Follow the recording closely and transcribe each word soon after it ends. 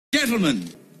Gentlemen,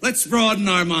 let's broaden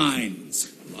our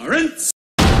minds. Lawrence?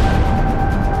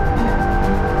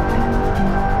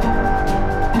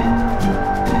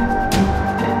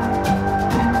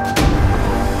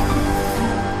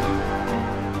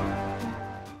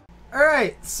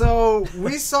 Alright, so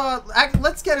we saw...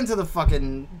 Let's get into the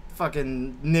fucking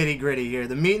nitty-gritty here.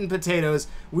 The meat and potatoes.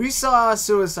 We saw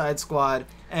Suicide Squad,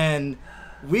 and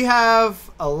we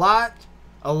have a lot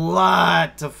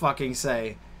to fucking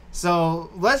say. So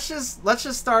let's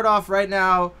just start off right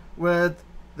now with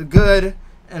the good,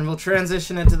 and we'll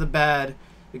transition into the bad,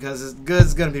 because the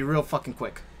good's gonna be real fucking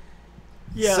quick.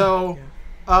 Yeah. So,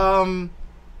 I'm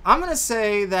gonna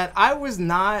say that I was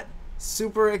not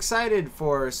super excited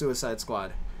for Suicide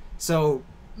Squad. So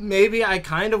maybe I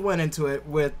kind of went into it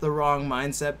with the wrong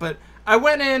mindset, but I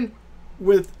went in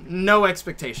with no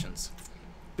expectations,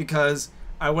 because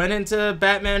I went into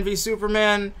Batman v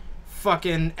Superman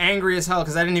fucking angry as hell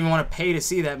because I didn't even want to pay to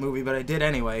see that movie, but I did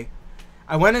anyway.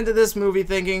 I went into this movie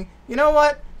thinking, you know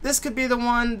what? This could be the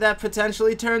one that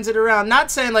potentially turns it around. Not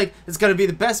saying like it's going to be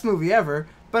the best movie ever,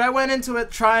 but I went into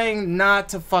it trying not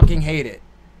to fucking hate it.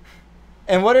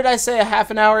 And what did I say a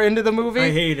half an hour into the movie? I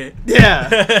hate it.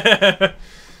 Yeah.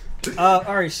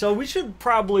 Alright, so we should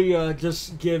probably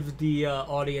just give the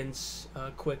audience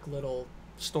a quick little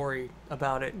story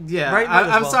about it. Yeah, right?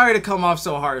 I'm sorry to come off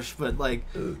so harsh, but like,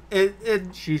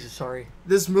 Jesus, sorry.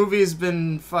 This movie's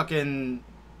been fucking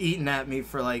eating at me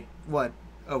for like, what,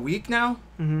 a week now?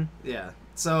 Mm-hmm. Yeah.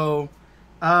 So,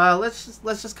 let's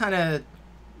just kind of,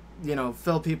 you know,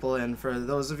 fill people in. For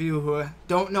those of you who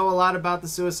don't know a lot about the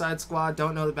Suicide Squad,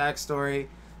 don't know the backstory,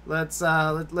 let's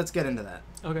get into that.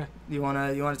 Okay. You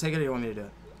wanna take it, or you want me to do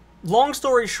it? Long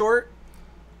story short,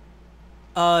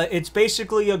 it's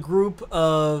basically a group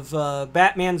of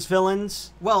Batman's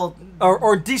villains. Well,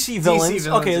 or DC villains.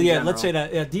 Okay, in yeah, general. let's say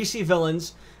that. Yeah, DC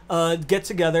villains get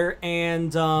together,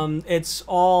 and it's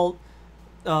all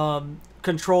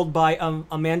controlled by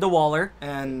Amanda Waller.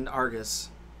 And Argus.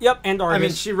 Yep, and Argus. I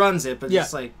mean, she runs it, but Yeah.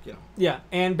 just like, you know. Yeah,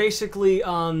 and basically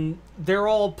they're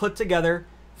all put together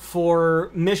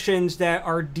for missions that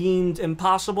are deemed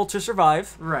impossible to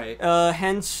survive. Right.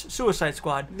 Hence Suicide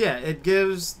Squad. Yeah, it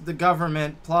gives the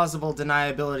government plausible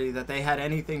deniability that they had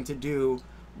anything to do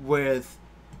with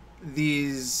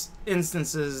these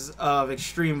instances of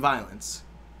extreme violence.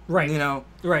 Right. You know?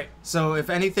 Right. So if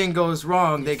anything goes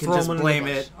wrong, they can throw just them under the blame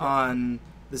bus. it Yep. on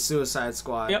the Suicide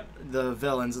Squad. Yep. The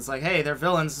villains. It's like, hey, they're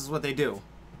villains, this is what they do.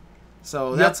 So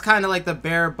Yep. that's kind of like the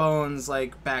bare bones,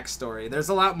 like, backstory. There's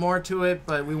a lot more to it,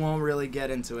 but we won't really get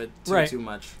into it too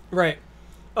much. Right.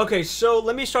 Okay, so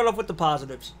let me start off with the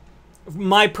positives.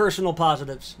 My personal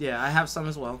positives. Yeah, I have some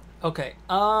as well. Okay.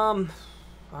 I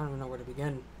don't even know where to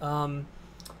begin.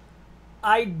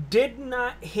 I did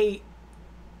not hate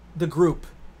the group.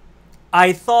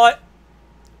 I thought,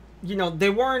 you know, they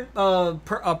weren't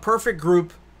a perfect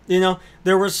group. You know,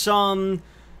 there was some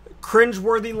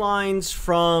cringeworthy lines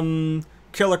from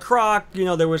Killer Croc. You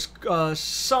know, there was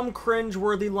some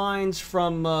cringeworthy lines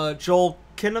from Joel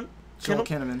Kinnaman. Joel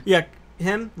Kinnaman. Yeah,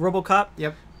 him, RoboCop.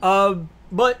 Yep.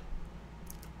 But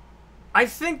I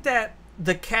think that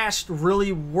the cast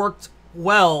really worked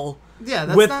well. Yeah,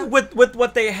 that's with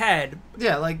what they had.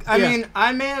 Yeah, like I mean,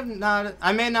 I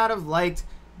may not have liked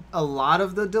a lot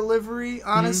of the delivery,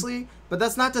 honestly, but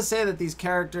that's not to say that these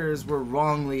characters were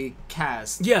wrongly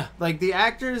cast. Yeah. Like the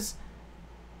actors,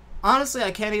 honestly,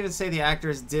 I can't even say the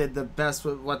actors did the best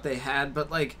with what they had,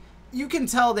 but like you can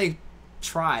tell they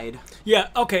tried. Yeah.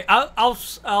 Okay. I'll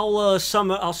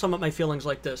sum up my feelings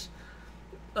like this.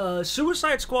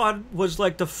 Suicide Squad was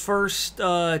like the first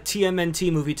TMNT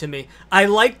movie to me. I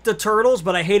liked the Turtles,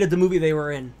 but I hated the movie they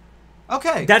were in.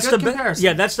 Okay, that's good the comparison.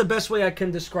 Yeah, that's the best way I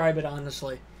can describe it,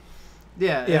 honestly.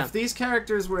 Yeah, Yeah. if these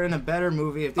characters were in a better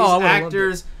movie, if these I would've loved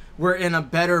actors were in a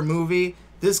better movie,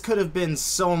 this could have been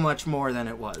so much more than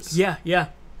it was. Yeah.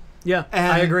 And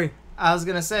I agree. I was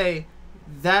gonna say,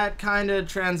 that kind of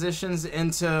transitions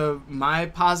into my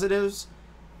positives.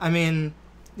 I mean,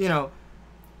 you know,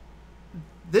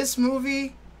 this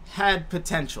movie had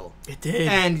potential. It did.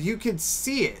 And you could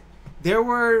see it. There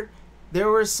were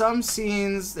some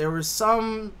scenes, there were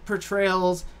some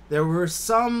portrayals, there were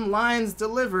some lines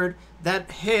delivered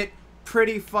that hit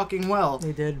pretty fucking well.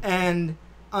 They did. And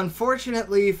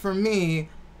unfortunately for me,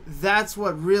 that's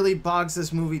what really bogs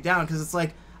this movie down, because it's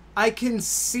like, I can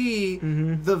see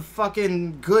the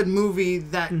fucking good movie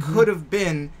that could have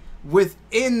been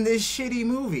within this shitty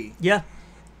movie. Yeah,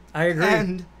 I agree.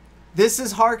 And this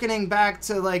is hearkening back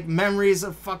to like memories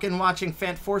of fucking watching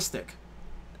Fantastic.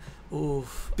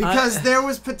 Oof. Because there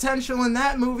was potential in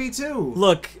that movie too.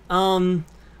 Look,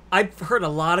 I've heard a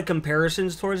lot of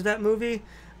comparisons towards that movie.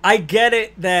 I get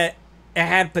it that it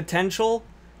had potential.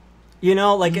 You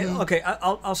know, like okay,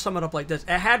 I'll sum it up like this: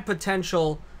 it had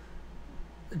potential,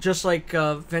 just like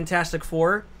Fantastic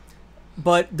Four,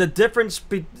 but the difference,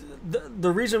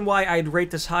 the reason why I'd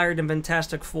rate this higher than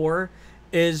Fantastic Four,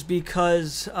 is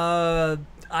because I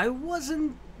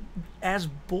wasn't as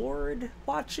bored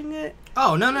watching it.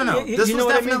 Oh no! This was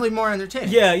definitely more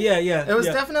entertaining. Yeah. It was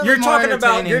definitely you're more talking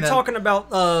about entertaining talking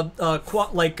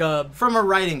about like from a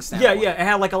writing standpoint. Yeah. It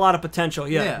had like a lot of potential.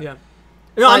 Yeah.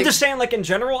 No, I'm just saying, like, in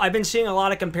general, I've been seeing a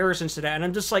lot of comparisons to that, and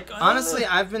I'm just like... Honestly,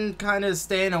 I've been kind of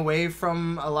staying away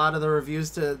from a lot of the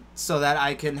reviews so that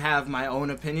I can have my own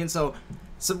opinion. So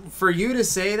for you to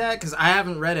say that, because I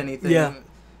haven't read anything,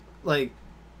 like,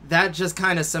 that just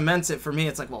kind of cements it for me.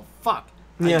 It's like, well, fuck.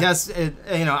 I guess,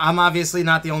 I'm obviously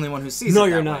not the only one who sees it that way.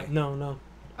 No, you're not. No.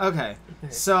 Okay.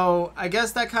 So I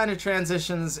guess that kind of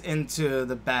transitions into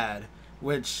the bad,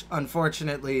 which,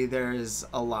 unfortunately, there's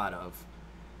a lot of.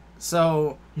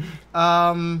 So,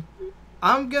 I'm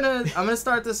gonna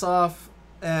start this off,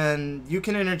 and you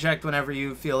can interject whenever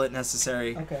you feel it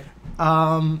necessary. Okay.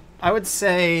 I would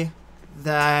say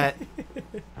that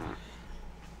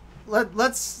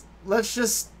let's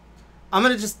just. I'm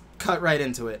gonna just cut right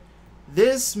into it.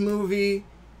 This movie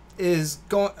is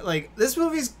this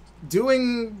movie's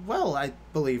doing well, I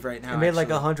believe, right now. It made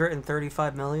like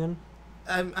 135 million.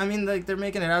 I mean, like, they're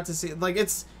making it out to see like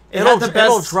it's.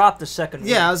 It'll drop the second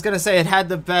week. Yeah, I was going to say it had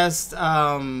the best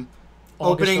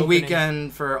opening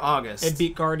weekend for August. It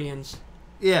beat Guardians.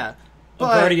 Yeah.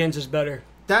 But Guardians is better.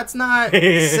 That's not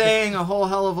saying a whole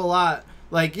hell of a lot.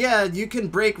 Like, yeah, you can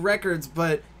break records,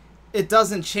 but it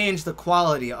doesn't change the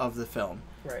quality of the film.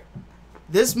 Right.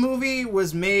 This movie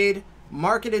was made,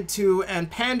 marketed to,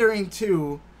 and pandering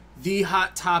to the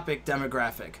Hot Topic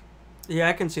demographic. Yeah,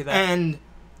 I can see that. And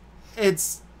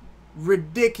it's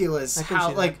ridiculous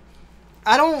how like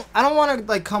I don't want to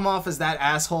like come off as that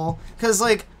asshole, because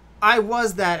like I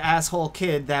was that asshole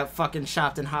kid that fucking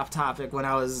shopped in Hot Topic when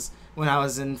I was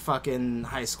in fucking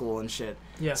high school and shit.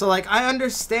 Yeah. So like I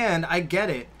understand, I get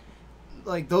it.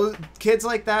 Like those kids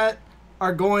like that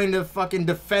are going to fucking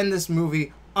defend this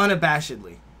movie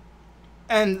unabashedly.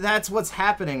 And that's what's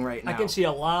happening right now. I can see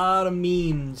a lot of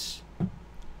memes.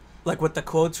 Like with the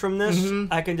quotes from this,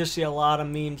 I can just see a lot of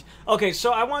memes. Okay,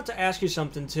 so I want to ask you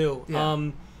something too.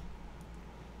 Yeah.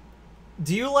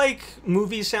 Do you like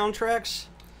movie soundtracks?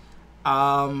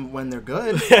 When they're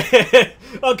good.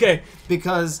 Okay.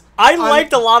 Because I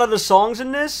liked a lot of the songs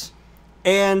in this,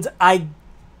 and I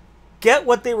get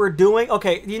what they were doing.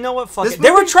 Okay, you know what? Fuck it.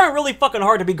 They were trying really fucking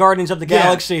hard to be Guardians of the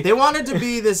Galaxy. They wanted to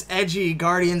be this edgy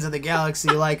Guardians of the Galaxy.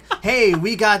 Like, hey,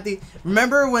 we got the...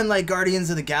 Remember when, like,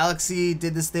 Guardians of the Galaxy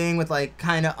did this thing with, like,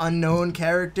 kind of unknown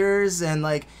characters, and,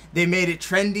 like, they made it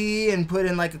trendy and put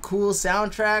in, like, a cool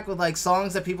soundtrack with, like,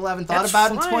 songs that people haven't thought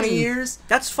about in 20 years?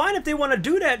 That's fine if they want to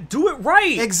do that. Do it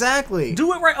right. Exactly.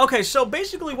 Do it right. Okay, so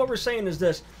basically what we're saying is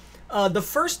this. The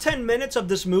first 10 minutes of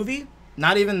this movie...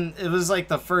 Not even, it was like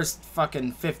the first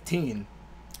fucking 15.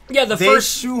 Yeah, they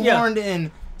shoehorned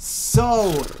in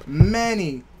so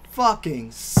many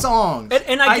fucking songs.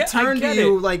 And I turned to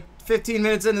you like 15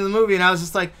 minutes into the movie, and I was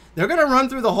just like, they're gonna run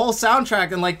through the whole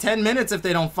soundtrack in like 10 minutes if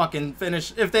they don't fucking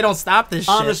finish, if they don't stop this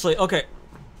shit. Honestly, okay.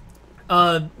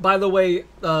 By the way,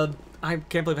 I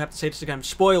can't believe I have to say this again.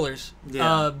 Spoilers.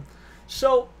 Yeah.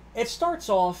 So it starts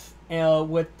off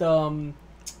with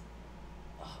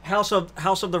House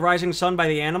of the Rising Sun by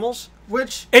the Animals,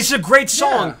 which it's a great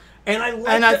song, and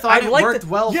I thought it worked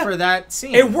well for that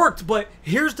scene. It worked, but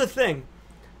here's the thing: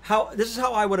 this is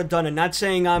how I would have done it. Not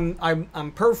saying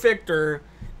I'm perfect or.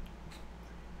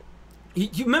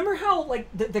 You remember how like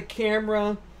the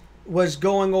camera was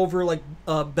going over like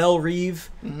Belle Reve,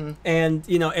 and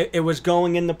you know it was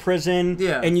going in the prison,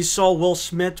 and you saw Will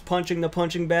Smith punching the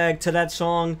punching bag to that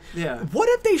song. Yeah. What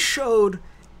if they showed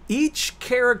each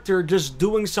character just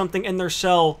doing something in their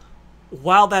cell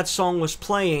while that song was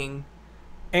playing,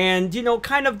 and you know,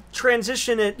 kind of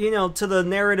transition it, you know, to the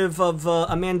narrative of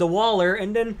Amanda Waller,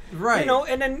 and then you know,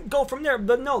 and then go from there.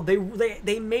 But no,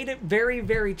 they made it very,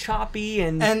 very choppy,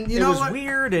 and you it know was what?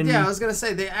 Weird. And yeah, I was gonna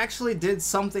say they actually did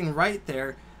something right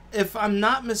there. If I'm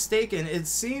not mistaken, it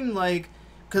seemed like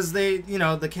because they, you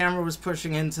know, the camera was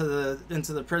pushing into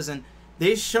the prison.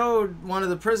 They showed one of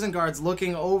the prison guards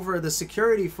looking over the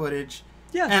security footage.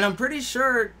 Yeah. And I'm pretty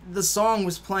sure the song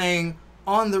was playing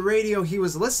on the radio he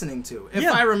was listening to, if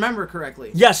I remember correctly.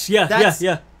 Yes, yeah.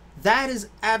 That is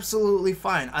absolutely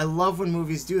fine. I love when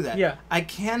movies do that. Yeah. I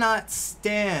cannot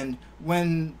stand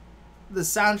when the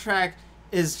soundtrack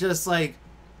is just like...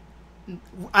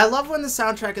 I love when the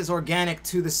soundtrack is organic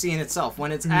to the scene itself,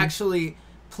 when it's actually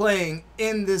playing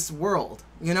in this world,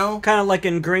 you know? Kind of like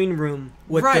in Green Room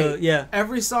with right. the yeah.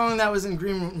 Every song that was in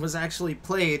Green Room was actually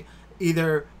played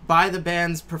either by the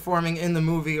bands performing in the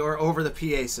movie or over the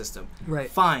PA system. Right.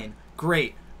 Fine.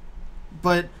 Great.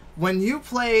 But when you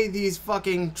play these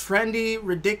fucking trendy,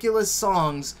 ridiculous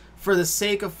songs for the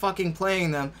sake of fucking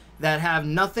playing them that have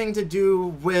nothing to do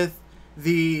with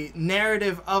the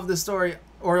narrative of the story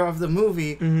or of the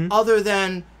movie, other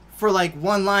than for like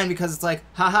one line, because it's like,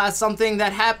 haha, something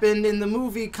that happened in the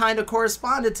movie kind of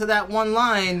corresponded to that one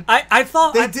line. I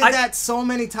thought they did that so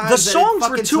many times the that songs it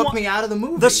fucking were too took me out of the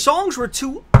movie. The songs were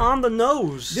too on the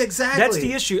nose. Exactly. That's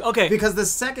the issue. Okay. Because the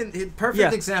second,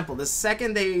 perfect example, the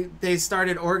second they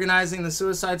started organizing the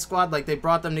Suicide Squad, like they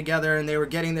brought them together and they were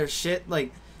getting their shit,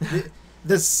 like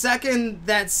the second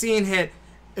that scene hit,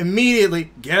 immediately,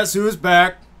 guess who's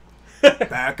back?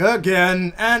 Back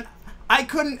again. And I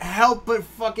couldn't help but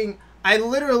fucking, I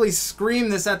literally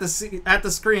screamed this at the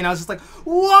screen. I was just like,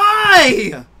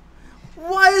 why?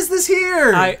 Why is this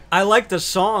here? I like the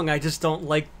song. I just don't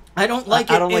like. I don't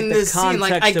like it in this scene.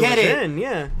 Like, I get it.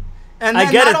 Yeah. And I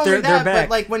then get not it. only They're that, back.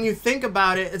 but like when you think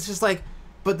about it, it's just like,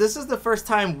 but this is the first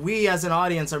time we as an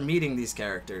audience are meeting these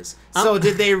characters. So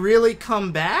did they really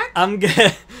come back? I'm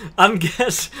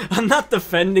not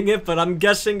defending it, but I'm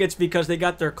guessing it's because they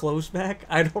got their clothes back.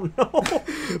 I don't know.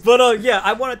 But yeah,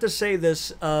 I wanted to say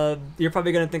this. You're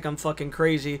probably gonna think I'm fucking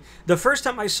crazy. The first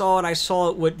time I saw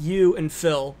it with you and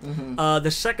Phil.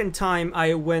 The second time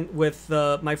I went with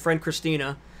my friend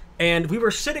Christina, and we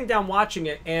were sitting down watching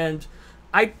it, and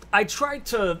I tried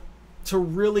to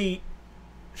really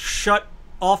shut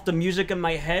off the music in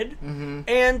my head,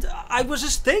 and I was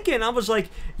just thinking, I was like,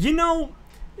 you know,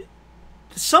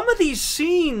 some of these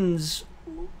scenes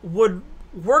would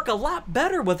work a lot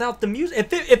better without the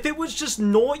music. If it was just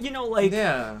noise, you know, like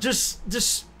just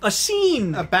a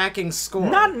scene, a backing score,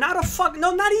 not even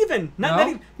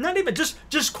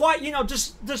just quiet, you know,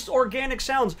 just organic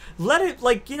sounds. Let it,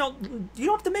 like, you know, you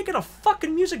don't have to make it a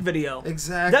fucking music video.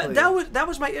 Exactly. That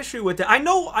was my issue with it. I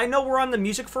know we're on the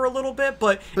music for a little bit,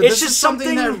 but it's this just is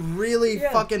something that really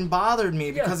fucking bothered me,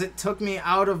 because it took me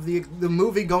out of the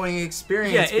movie going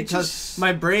experience, because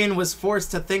my brain was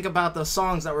forced to think about the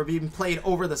songs that were being played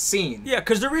over the scene. Yeah,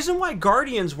 because the reason why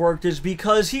Guardians worked is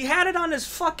because he had it on his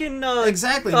fucking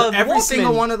exactly. Every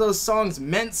single one of those songs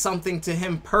meant something to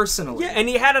him personally. Yeah, and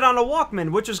he had it on a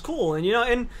Walkman, which is cool. And you know,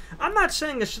 and I'm not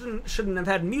saying it shouldn't have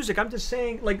had music. I'm just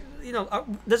saying, like, you know,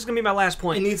 this is gonna be my last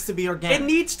point. It needs to be organic.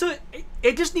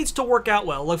 It just needs to work out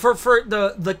well. Like for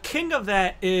the king of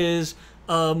that is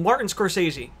Martin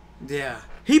Scorsese. Yeah.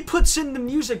 He puts in the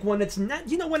music when it's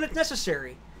when it's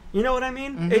necessary. You know what I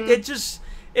mean?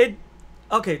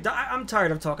 Okay, I'm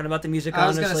tired of talking about the music,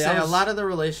 honestly. I was going to say, a lot of the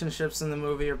relationships in the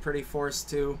movie are pretty forced,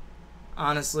 too,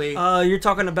 honestly. You're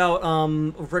talking about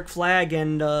Rick Flag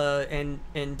and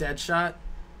Deadshot?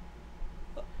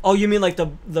 Oh, you mean like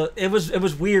it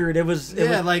was weird. It was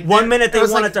like one minute they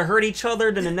wanted to hurt each other,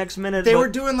 then the next minute they were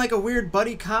doing like a weird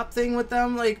buddy cop thing with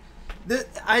them. Like,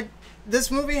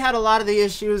 this movie had a lot of the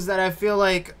issues that I feel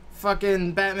like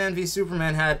fucking Batman v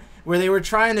Superman had, where they were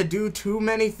trying to do too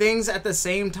many things at the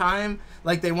same time.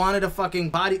 Like, they wanted a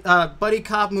fucking buddy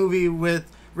cop movie with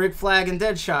Rick Flag and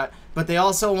Deadshot, but they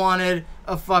also wanted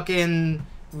a fucking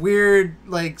weird,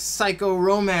 like, psycho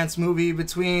romance movie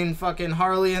between fucking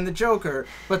Harley and the Joker,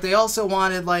 but they also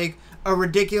wanted, like, a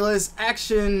ridiculous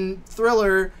action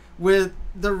thriller with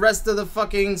the rest of the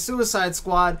fucking Suicide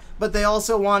Squad, but they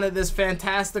also wanted this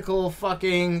fantastical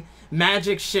fucking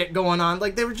magic shit going on.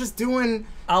 Like, they were just doing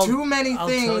too many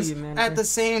things at the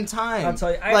same time. I'll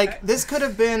tell you. This could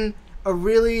have been a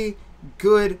really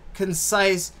good,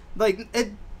 concise, like, it.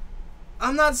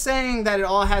 I'm not saying that it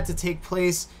all had to take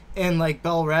place in, like,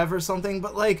 Belle Rev or something,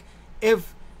 but, like,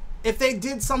 if they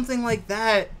did something like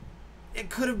that,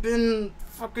 it could have been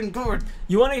fucking good.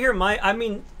 You want to hear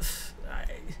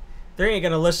they ain't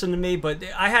gonna listen to me, but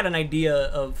I had an idea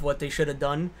of what they should have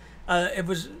done. It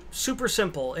was super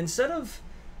simple. Instead of,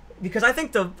 because I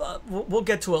think we'll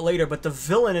get to it later, but the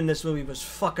villain in this movie was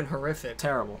fucking horrific.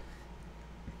 Terrible.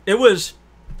 It was,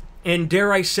 and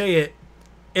dare I say it,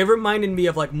 it reminded me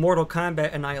of like Mortal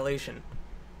Kombat Annihilation.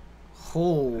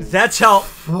 Oh, that's how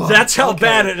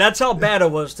bad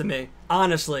it was to me,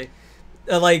 honestly.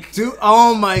 Dude,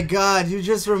 oh my god, you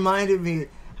just reminded me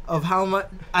of how much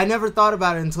I never thought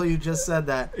about it until you just said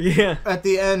that. Yeah. At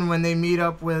the end when they meet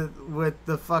up with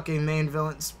the fucking main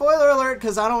villain. Spoiler alert,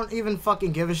 because I don't even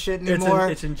fucking give a shit anymore.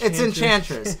 It's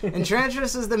Enchantress.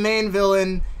 Enchantress is the main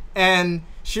villain, and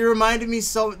she reminded me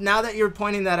so. Now that you're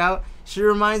pointing that out, she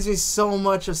reminds me so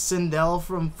much of Sindel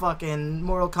from fucking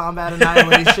Mortal Kombat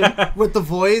Annihilation with the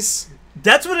voice.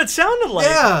 That's what it sounded like.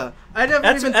 Yeah, I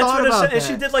never even thought about that. And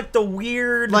she did like the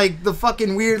weird, like the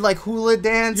fucking weird like hula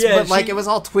dance, Yeah, but like it was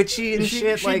all twitchy and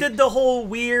shit. She like did the whole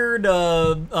weird,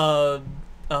 like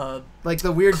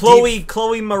the weird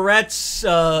Chloe Moretz,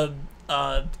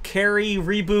 Carrie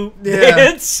reboot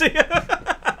dance. It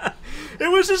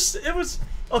was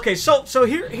okay. So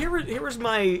here was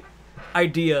my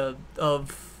idea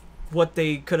of what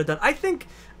they could have done. I think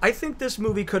this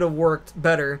movie could have worked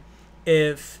better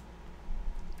if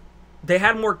they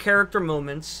had more character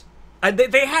moments.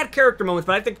 They had character moments,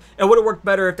 but I think it would have worked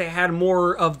better if they had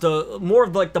more of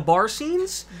like the bar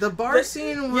scenes. The bar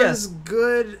scene was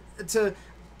good to.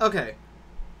 Okay,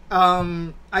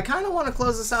 I kind of want to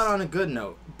close this out on a good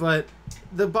note, but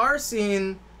the bar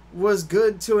scene was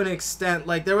good to an extent.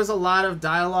 Like, there was a lot of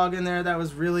dialogue in there that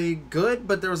was really good,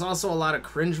 but there was also a lot of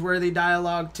cringeworthy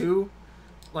dialogue too,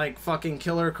 like fucking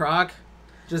Killer Croc,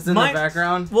 just in the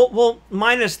background. Well,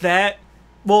 minus that.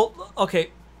 Well, okay,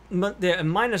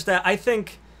 minus that. I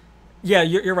think, yeah,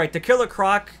 you're right. The Killer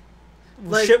Croc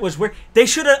shit was weird. They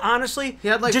should have honestly. He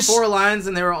had like 4 lines,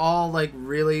 and they were all like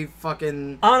really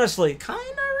fucking. Honestly, kind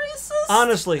of racist.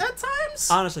 Honestly, at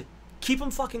times. Honestly, keep him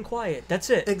fucking quiet.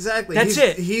 That's it. Exactly. That's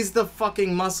it. He's the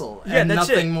fucking muscle, and that's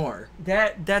nothing more.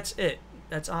 That's it.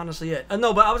 That's honestly it.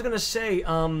 No, but I was gonna say,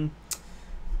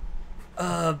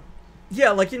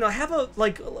 yeah, like, have a,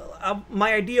 like,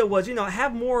 my idea was,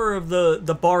 have more of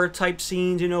the bar type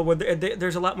scenes, where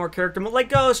there's a lot more character,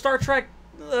 like Star Trek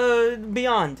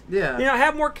Beyond. Yeah.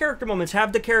 Have more character moments,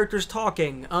 have the characters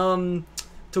talking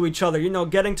to each other,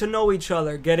 getting to know each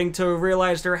other, getting to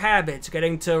realize their habits,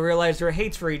 getting to realize their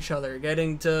hates for each other,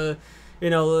 getting to,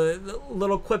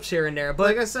 little quips here and there. But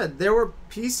like I said, there were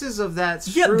pieces of that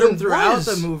strewn throughout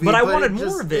the movie. But I wanted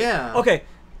more of it. Yeah. Okay.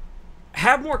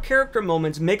 Have more character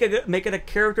moments. Make it a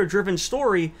character-driven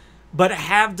story, but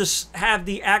have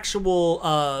the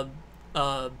actual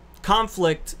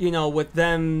conflict. With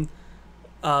them,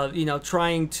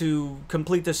 trying to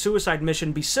complete the suicide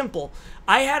mission be simple.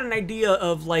 I had an idea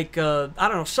of like I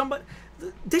don't know, somebody.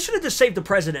 They should have just saved the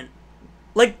president.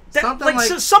 Like that,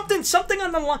 something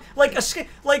on the line,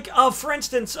 for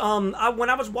instance, when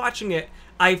I was watching it,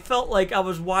 I felt like I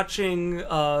was watching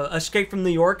Escape from New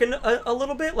York a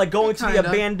little bit, like going to the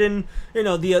abandoned,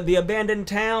 the abandoned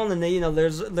town, and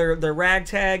there's their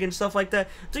ragtag and stuff like that.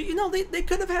 So, they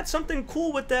could have had something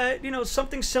cool with that,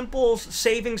 something simple,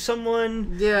 saving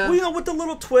someone. Yeah. Well, with the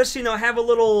little twist, have a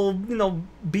little,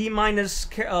 B minus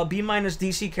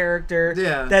DC character.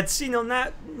 Yeah. That's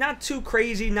not too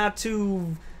crazy, not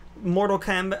too Mortal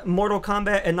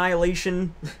Kombat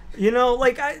Annihilation.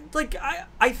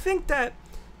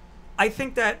 I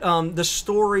think that the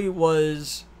story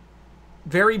was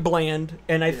very bland,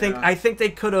 and I think they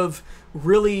could have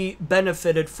really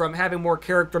benefited from having more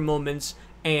character moments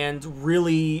and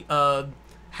really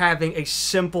having a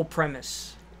simple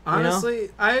premise. Honestly,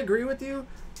 I agree with you,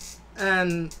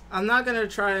 and I'm not gonna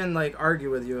try and like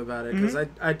argue with you about it because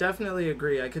I definitely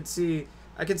agree. I could see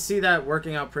that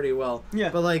working out pretty well. Yeah.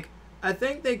 But like, I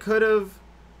think they could have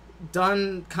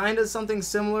done kind of something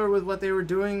similar with what they were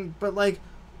doing, but like,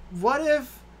 what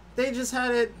if they just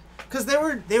had it? Because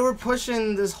they were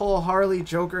pushing this whole Harley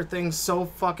Joker thing so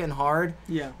fucking hard.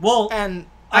 Yeah. Well, and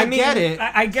I get it.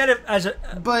 I get it as a,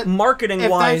 but marketing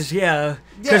wise, yeah.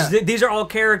 Because these are all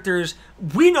characters.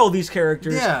 We know these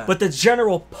characters, but the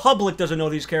general public doesn't know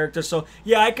these characters. So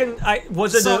yeah,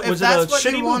 was it a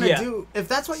shitty movie? Yeah. If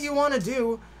that's what you want to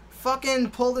do,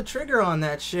 fucking pull the trigger on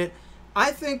that shit.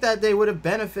 I think that they would have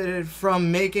benefited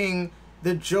from making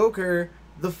the Joker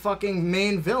the fucking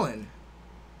main villain.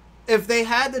 If they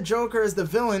had the Joker as the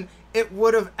villain, it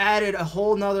would have added a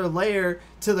whole nother layer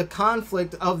to the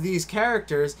conflict of these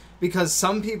characters, because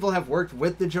some people have worked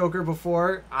with the Joker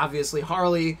before. Obviously,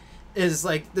 Harley is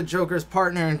like the Joker's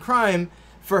partner in crime.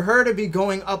 For her to be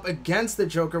going up against the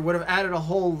Joker would have added a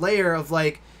whole layer of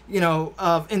like,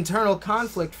 of internal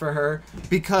conflict for her,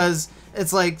 because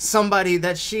it's like somebody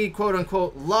that she quote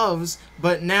unquote loves,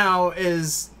 but now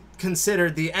is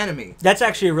considered the enemy. That's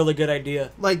actually a really good idea.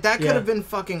 Like, that could have been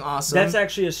fucking awesome. That's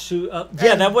actually a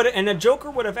that would, and the Joker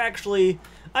would have actually.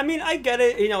 I mean, I get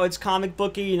it. It's comic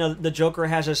booky. The Joker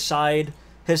has his side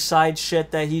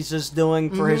shit that he's just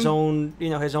doing for his own,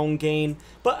 his own gain.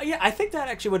 But yeah, I think that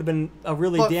actually would have been a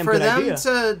really damn good idea.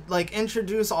 For them to like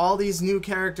introduce all these new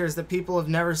characters that people have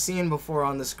never seen before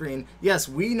on the screen. Yes,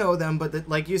 we know them, but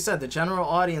like you said, the general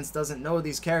audience doesn't know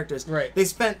these characters. Right. They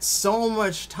spent so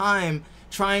much time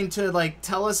trying to like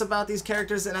tell us about these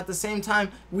characters, and at the same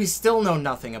time we still know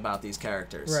nothing about these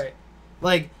characters. Right.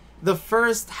 Like, the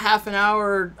first half an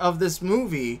hour of this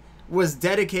movie was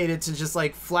dedicated to just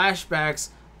like flashbacks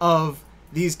of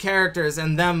these characters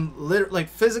and them like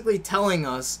physically telling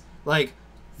us like,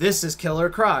 this is Killer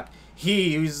Croc.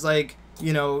 He's like,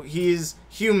 you know, he's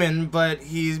human, but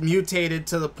he's mutated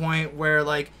to the point where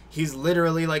like he's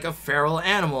literally like a feral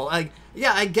animal. Like,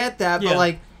 yeah, I get that, but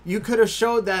like you could have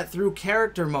showed that through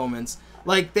character moments.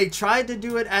 Like they tried to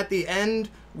do it at the end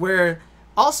where.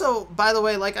 Also, by the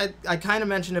way, like I kind of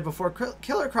mentioned it before,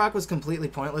 Killer Croc was completely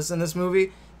pointless in this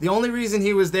movie. The only reason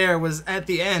he was there was at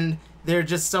the end, there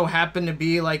just so happened to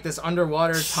be like this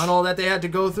underwater tunnel that they had to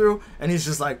go through, and he's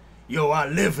just like, yo, I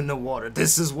live in the water,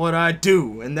 this is what I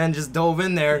do, and then just dove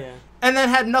in there, and then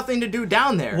had nothing to do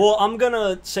down there. Well, I'm going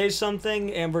to say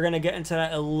something, and we're going to get into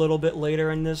that a little bit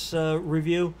later in this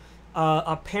review.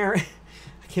 I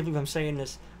can't believe I'm saying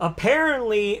this.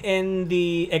 Apparently, in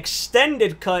the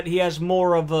extended cut, he has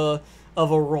more of a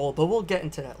role, but we'll get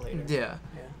into that later. Yeah.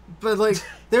 But like,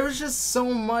 there was just so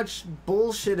much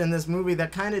bullshit in this movie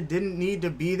that kind of didn't need to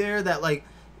be there. That like,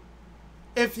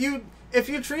 if you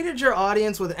treated your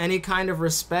audience with any kind of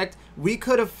respect, we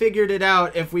could have figured it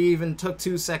out if we even took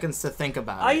 2 seconds to think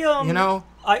about it. You know,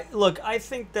 I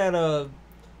think that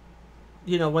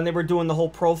you know, when they were doing the whole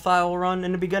profile run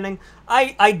in the beginning,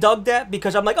 I dug that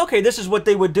because I'm like, okay, this is what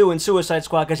they would do in Suicide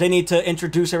Squad because they need to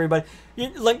introduce everybody.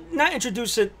 Like, not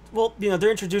introduce it, well, you know, they're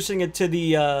introducing it to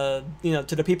the, you know,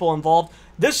 to the people involved.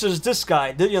 This is this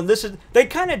guy. You know, this is, they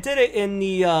kind of did it in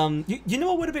the, you know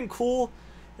what would have been cool?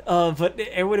 But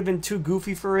it would have been too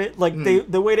goofy for it. Like,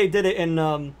 the way they did it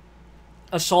in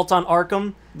Assault on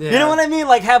Arkham. Yeah. You know what I mean?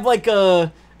 Like, have like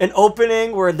an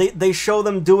opening where they show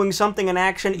them doing something in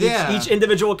action, each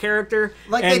individual character.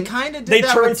 Like, they kind of did they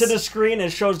that turn to the screen and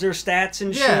it shows their stats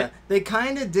and shit. Yeah, they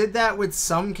kind of did that with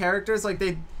some characters. Like,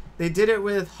 they did it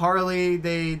with Harley.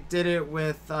 They did it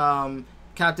with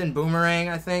Captain Boomerang,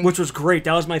 I think. Which was great.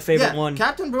 That was my favorite one.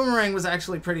 Captain Boomerang was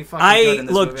actually pretty fucking good in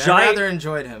this movie. I rather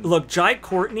enjoyed him. Look, Jai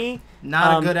Courtney...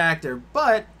 Not a good actor,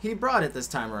 but he brought it this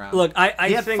time around. Look,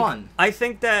 he had fun. I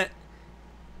think that...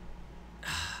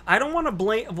 I don't want to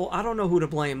blame... Well, I don't know who to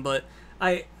blame, but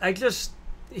I just...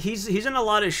 He's in a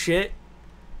lot of shit,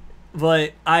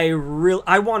 but I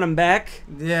want him back.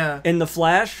 Yeah. In The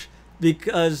Flash,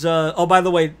 because... oh, by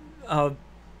the way,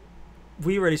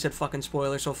 we already said fucking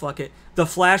spoiler, so fuck it. The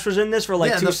Flash was in this for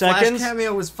like 2 seconds. Yeah, the Flash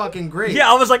cameo was fucking great.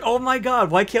 Yeah, I was like, oh my god,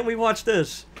 why can't we watch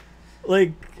this?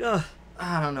 Like,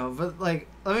 I don't know, but like,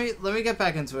 let me get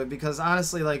back into it because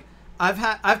honestly, like,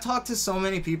 I've talked to so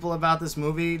many people about this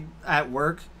movie at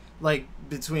work, like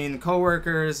between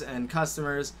coworkers and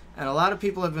customers, and a lot of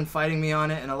people have been fighting me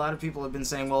on it, and a lot of people have been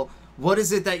saying, well, what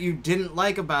is it that you didn't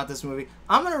like about this movie?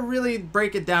 I'm gonna really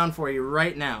break it down for you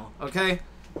right now, okay?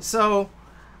 So,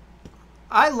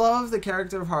 I love the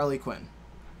character of Harley Quinn.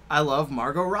 I love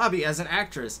Margot Robbie as an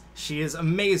actress. She is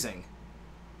amazing.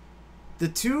 The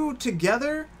two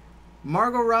together,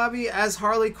 Margot Robbie as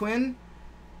Harley Quinn,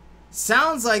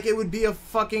 sounds like it would be a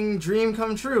fucking dream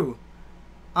come true.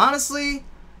 Honestly,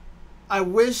 I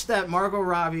wish that Margot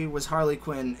Robbie was Harley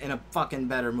Quinn in a fucking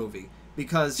better movie.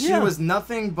 Because she was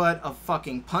nothing but a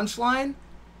fucking punchline.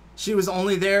 She was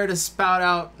only there to spout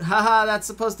out, haha, that's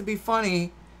supposed to be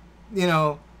funny, you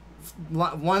know,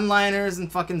 one-liners and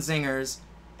fucking zingers.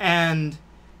 And,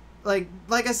 like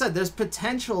I said, there's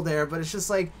potential there, but it's just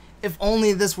like, if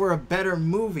only this were a better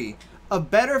movie. A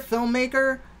better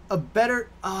filmmaker,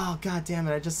 oh god damn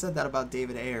it, I just said that about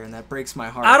David Ayer and that breaks my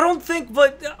heart. I don't think,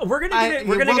 but we're gonna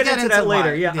get into that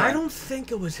later. Yeah, yeah, I don't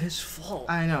think it was his fault.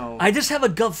 I know. I just have a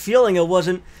gut feeling it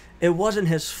wasn't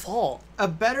his fault. You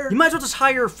might as well just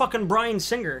hire fucking Bryan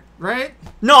Singer. Right?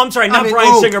 No, I'm sorry, not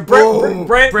Bryan Singer.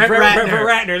 Brett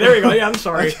Ratner. There we go. Yeah, I'm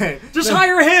sorry. Okay. Just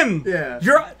hire him.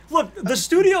 Yeah. Look, the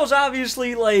studio's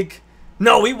obviously like,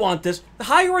 no, we want this.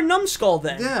 Hire a numbskull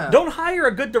then. Yeah. Don't hire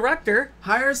a good director.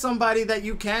 Hire somebody that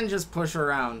you can just push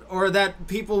around, or that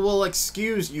people will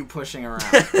excuse you pushing around.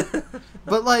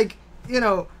 But like, you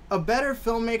know, a better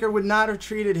filmmaker would not have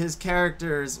treated his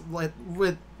characters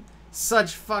with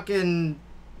such fucking,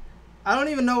 I don't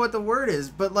even know what the word is,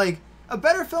 but like, a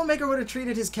better filmmaker would have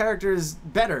treated his characters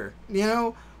better, you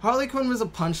know? Harley Quinn was a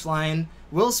punchline.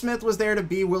 Will Smith was there to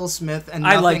be Will Smith and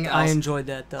nothing else. I enjoyed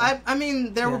that, though. I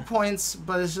mean, there were points,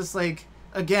 but it's just like,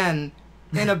 again,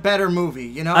 in a better movie,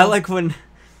 you know? I like when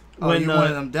you one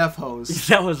of them deaf hoes.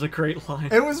 That was a great line.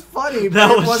 It was funny,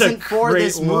 but it wasn't for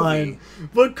this movie.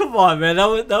 But come on, man, that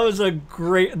was a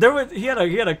great. He had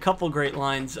a couple great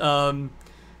lines.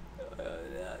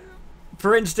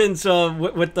 For instance,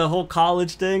 with the whole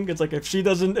college thing, it's like if she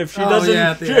doesn't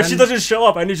show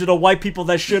up, I need you to wipe people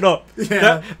that shit up.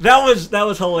 Yeah. That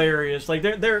was hilarious. Like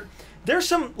there's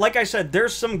some, like I said,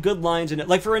 there's some good lines in it.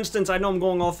 Like for instance, I know I'm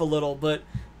going off a little, but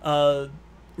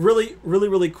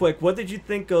really quick, what did you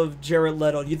think of Jared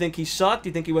Leto? Do you think he sucked? Do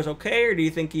you think he was okay? Or do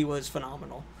you think he was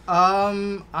phenomenal?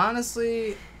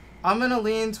 Honestly, I'm gonna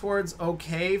lean towards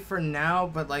okay for now,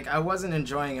 but like I wasn't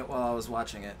enjoying it while I was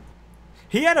watching it.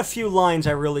 He had a few lines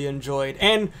I really enjoyed,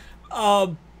 and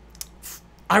I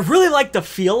really liked the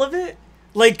feel of it.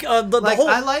 Like the whole.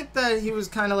 I like that he was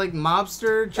kind of like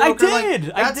mobster Joker. I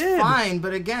did. That's fine,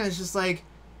 but again, it's just like,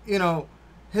 you know,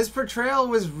 his portrayal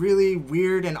was really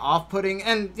weird and off-putting,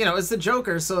 and you know, it's the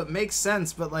Joker, so it makes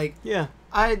sense. But like, yeah,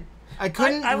 I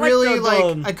couldn't I really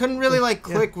like I couldn't really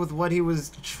click with what he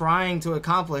was trying to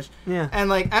accomplish. Yeah, and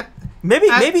like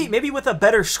maybe with a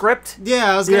better script.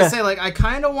 Yeah, I was gonna say like I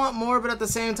kind of want more, but at the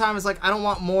same time, it's like I don't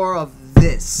want more of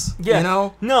this. Yeah, you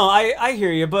know. No, I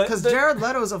hear you, but because Jared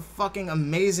Leto is a fucking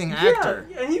amazing actor.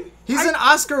 Yeah, he's an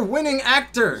Oscar-winning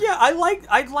actor. Yeah, I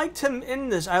liked him in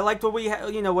this. I liked what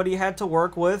what he had to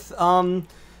work with. I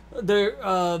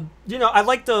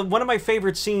like one of my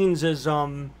favorite scenes is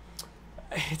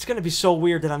it's gonna be so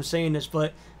weird that I'm saying this,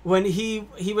 but when he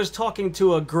was talking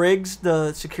to a Griggs,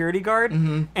 the security guard,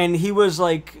 and he was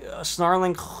like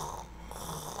snarling.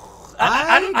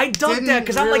 I dug that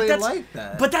because I'm like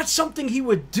that. But that's something he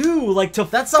would do, like to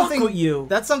fuck with you.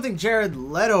 That's something Jared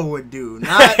Leto would do,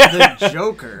 not the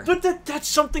Joker. But that's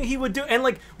something he would do, and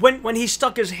like when he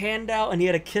stuck his hand out and he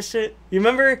had to kiss it, you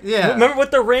remember? Yeah. Remember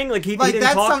with the ring, like he didn't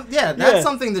talk. That's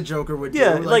something the Joker would do.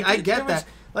 Yeah, like I get that.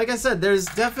 Like I said, there's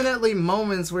definitely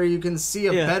moments where you can see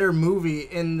a better movie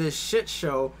in this shit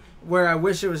show where I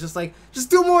wish it was just like, just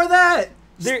do more of that.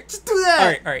 Just do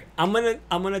that. All right. I'm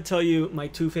gonna tell you my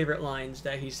two favorite lines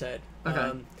that he said.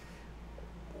 Okay.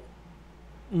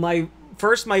 My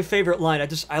favorite line.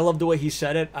 I love the way he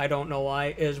said it. I don't know why.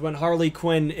 Is when Harley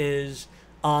Quinn is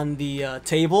on the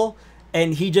table.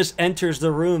 And he just enters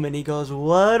the room and he goes,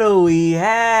 "What do we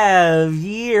have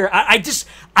here?" I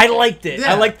liked it.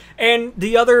 Yeah. And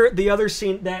the other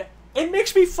scene that it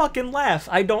makes me fucking laugh.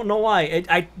 I don't know why.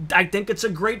 I think it's a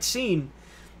great scene.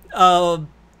 Well,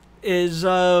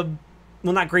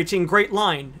 not great scene, great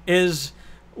line is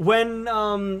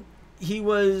when he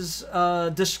was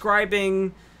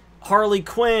describing Harley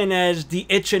Quinn as the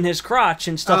itch in his crotch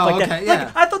and stuff like that. Yeah.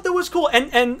 Like, I thought that was cool.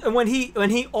 And when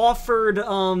he offered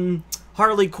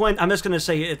Harley Quinn, I'm just gonna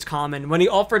say it's Common. When he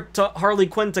offered to Harley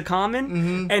Quinn to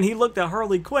Common, and he looked at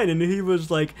Harley Quinn and he was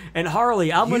like, "And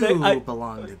Harley, I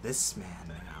belong to this man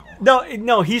now."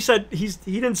 No, he said he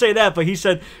didn't say that, but he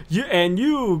said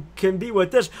you can be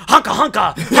with this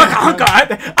hunka.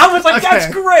 I was like,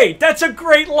 That's great. That's a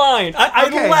great line. I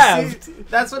laughed. See,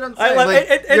 that's what I'm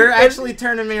saying. You're actually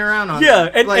turning me around on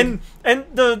that. And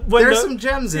there's some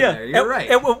gems in there. You're right.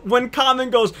 And when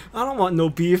Common goes, "I don't want no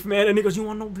beef, man," and he goes, "You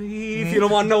want no beef? You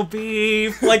don't want no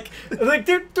beef." like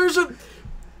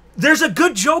there's a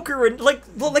good Joker, and like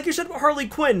you said, Harley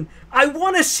Quinn. I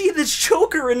want to see this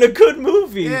Joker in a good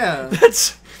movie. Yeah,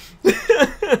 that's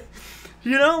and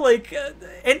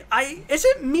is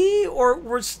it me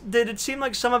or did it seem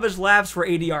like some of his laughs were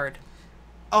ADR'd?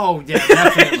 Oh yeah,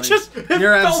 definitely.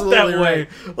 You're absolutely right.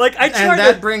 Like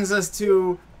that brings us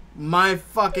to my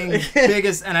fucking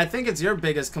biggest, and I think it's your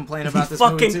biggest complaint about this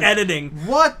movie fucking editing.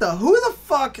 Who the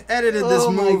fuck edited this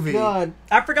movie? Oh my god!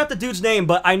 I forgot the dude's name,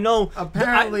 but I know.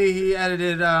 Apparently, he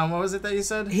edited. What was it that you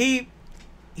said?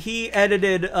 He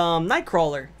edited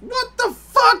Nightcrawler. What the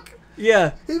fuck?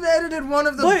 Yeah. He edited one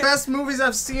of the best movies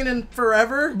I've seen in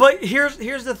forever. But here's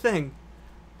the thing.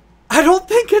 I don't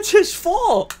think it's his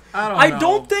fault. I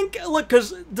don't think. Look,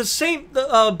 because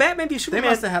the Batman v Superman. They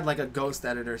must have had like a ghost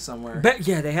editor somewhere.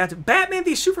 They had to. Batman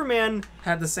v Superman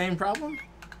had the same problem.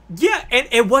 Yeah, and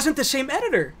it wasn't the same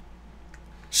editor.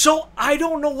 So I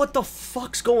don't know what the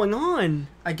fuck's going on.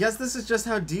 I guess this is just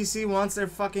how DC wants their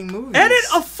fucking movies. Edit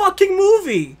a fucking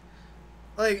movie.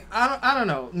 Like I don't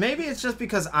know. Maybe it's just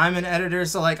because I'm an editor,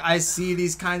 so like I see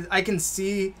these kinds. I can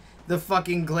see the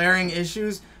fucking glaring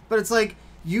issues, but it's like.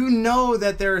 You know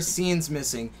that there are scenes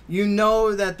missing. You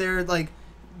know that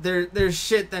there's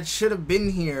shit that should have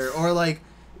been here, or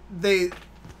they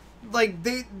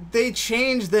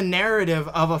changed the narrative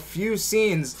of a few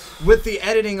scenes with the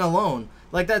editing alone.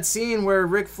 Like that scene where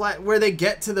where they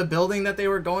get to the building that they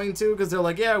were going to, because they're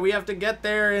like, yeah, we have to get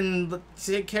there and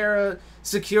take care of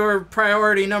secure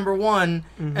priority number 1,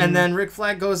 and then Rick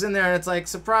Flag goes in there and it's like,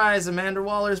 surprise, Amanda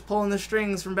Waller's pulling the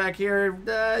strings from back here.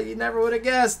 You never would have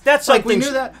guessed. That's like something we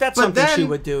knew that. That's something she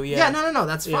would do. Yeah. Yeah. No.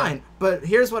 That's fine. But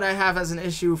here's what I have as an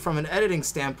issue from an editing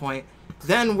standpoint.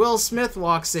 Then Will Smith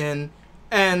walks in,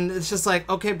 and it's just like,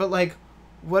 okay, but like,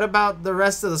 what about the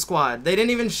rest of the squad? They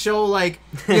didn't even show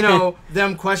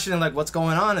them questioning like what's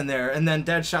going on in there, and then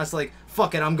Deadshot's like,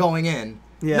 fuck it, I'm going in.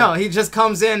 Yeah. No, he just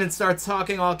comes in and starts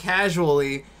talking all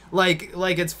casually, like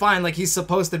it's fine, like he's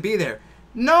supposed to be there.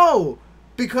 No,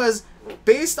 because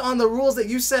based on the rules that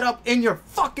you set up in your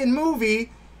fucking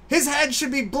movie, his head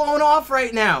should be blown off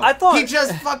right now. I thought he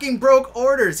just fucking broke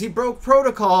orders. He broke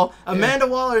protocol. Amanda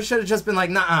Waller should have just been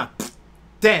like, nah,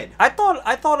 dead. I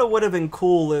thought it would have been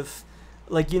cool if,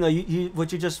 like, you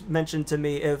what you just mentioned to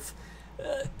me, if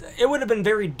it would have been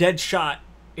very dead shot.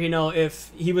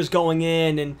 If he was going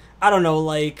in and, I don't know,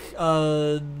 like,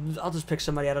 I'll just pick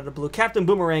somebody out of the blue. Captain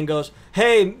Boomerang goes,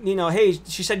 hey,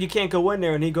 she said you can't go in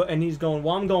there. And he's going,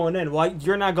 well, I'm going in. Well,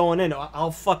 you're not going in.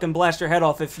 I'll fucking blast your head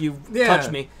off if you touch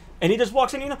me. And he just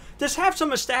walks in, just have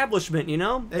some establishment,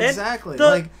 Exactly.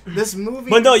 Like, this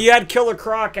movie... But no, you had Killer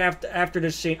Croc after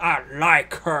this scene. I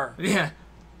like her. Yeah.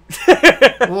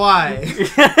 Why?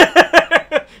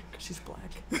 Because she's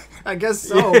black. I guess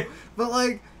so. But,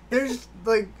 like... There's,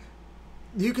 like,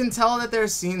 you can tell that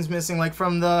there's scenes missing. Like,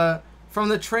 from the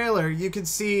trailer, you could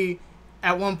see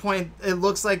at one point it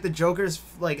looks like the Joker's,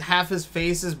 like, half his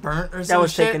face is burnt or something. That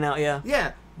was taken out, yeah.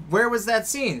 Yeah. Where was that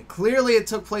scene? Clearly it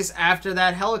took place after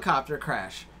that helicopter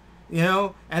crash,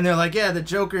 And they're like, yeah, the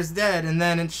Joker's dead. And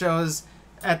then it shows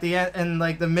at the end, and,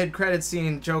 like, the mid-credit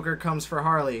scene, Joker comes for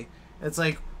Harley. It's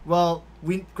like, well,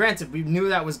 we knew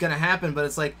that was going to happen, but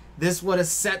it's like, this would have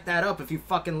set that up if you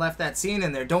fucking left that scene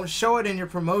in there. Don't show it in your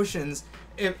promotions.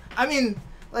 I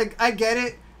get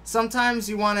it. Sometimes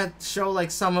you want to show, like,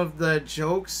 some of the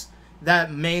jokes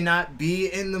that may not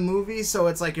be in the movie, so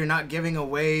it's like you're not giving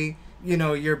away,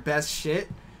 your best shit.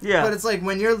 Yeah. But it's like,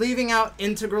 when you're leaving out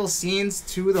integral scenes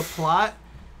to the plot,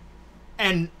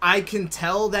 and I can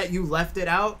tell that you left it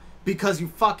out because you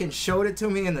fucking showed it to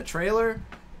me in the trailer...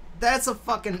 That's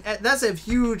a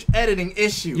huge editing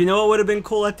issue. You know what would have been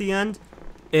cool at the end?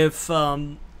 If,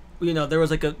 there was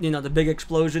like the big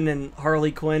explosion and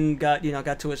Harley Quinn got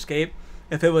to escape.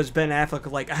 If it was Ben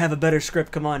Affleck, like, I have a better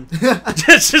script, come on.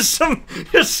 just some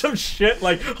shit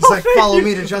like... It's like, follow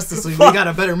me to Justice League, we got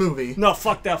a better movie. No,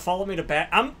 fuck that, follow me to Bat.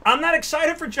 I'm not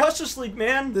excited for Justice League,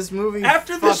 man. This movie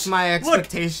fucked my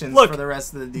expectations for the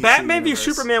rest of the DC Batman universe.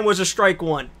 v Superman was a strike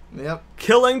 1. Yep.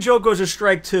 Killing Joke was a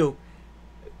strike 2.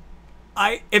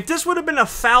 If this would have been a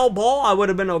foul ball, I would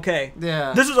have been okay.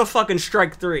 Yeah. This is a fucking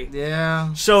strike 3.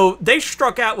 Yeah. So they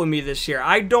struck out with me this year.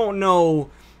 I don't know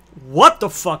what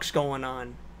the fuck's going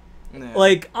on. Yeah.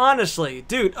 Like, honestly,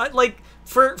 dude.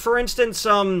 For instance,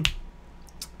 there's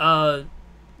a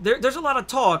lot of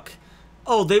talk.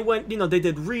 Oh, they went, they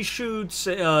did reshoots.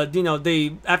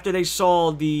 After they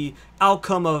saw the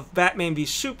outcome of Batman v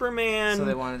Superman. So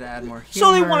they wanted to add more humor.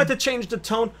 So they wanted to change the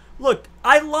tone. Look,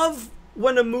 I love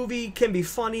when a movie can be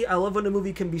funny. I love when a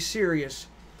movie can be serious.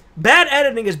 Bad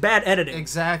editing is bad editing.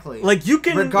 Exactly. Like, you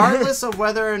can... Regardless of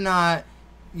whether or not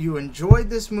you enjoyed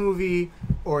this movie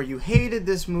or you hated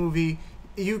this movie,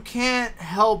 you can't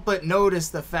help but notice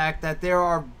the fact that there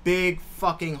are big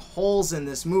fucking holes in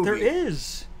this movie. There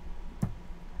is.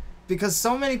 Because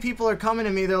so many people are coming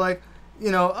to me, they're like,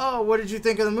 oh, what did you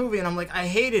think of the movie? And I'm like, I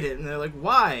hated it. And they're like,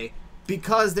 why?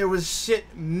 Because there was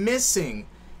shit missing.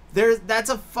 That's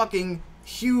a fucking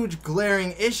huge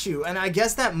glaring issue, and I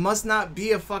guess that must not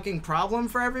be a fucking problem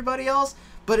for everybody else,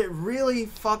 but it really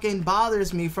fucking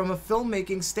bothers me from a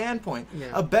filmmaking standpoint.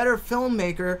 Yeah. A better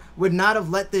filmmaker would not have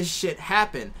let this shit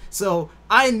happen. So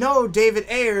I know David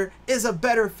Ayer is a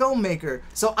better filmmaker,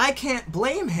 so I can't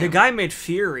blame him. The guy made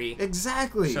Fury.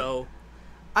 Exactly. So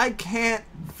I can't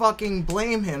fucking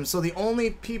blame him. So the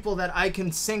only people that I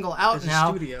can single out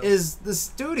now is the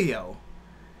studio.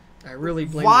 I really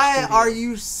blame Why the studio. are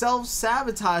you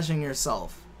self-sabotaging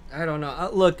yourself? I don't know.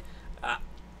 Look,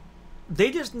 they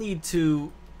just need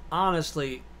to,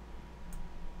 honestly,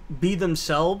 be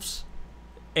themselves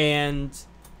and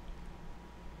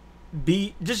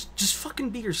be just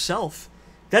fucking be yourself.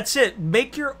 That's it.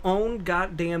 Make your own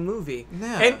goddamn movie.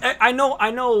 Yeah. And I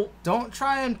know. Don't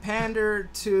try and pander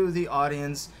to the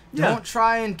audience. Yeah. Don't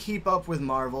try and keep up with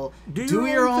Marvel. Do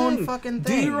your own fucking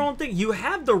thing. Do your own thing. You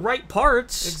have the right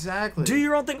parts. Exactly. Do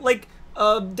your own thing. Like,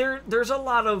 there's a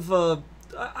lot of,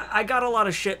 I got a lot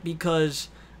of shit because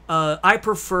I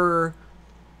prefer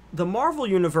the Marvel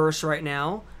universe right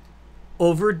now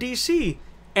over DC.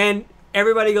 And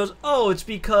everybody goes, oh, it's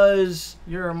because...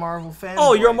 You're a Marvel fanboy.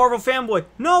 Oh, you're a Marvel fanboy.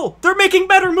 No, they're making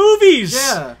better movies.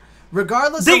 Yeah.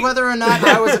 Regardless of whether or not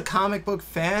I was a comic book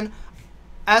fan,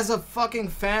 as a fucking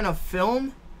fan of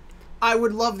film, I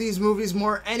would love these movies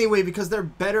more anyway because they're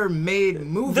better made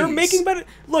movies. They're making better...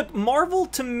 Look, Marvel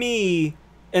to me,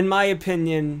 in my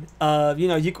opinion,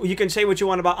 you can say what you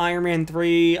want about Iron Man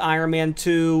 3, Iron Man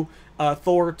 2,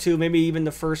 Thor 2, maybe even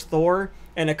the first Thor,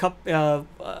 and a couple...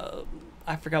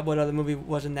 I forgot what other movie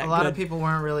wasn't that good. A lot of people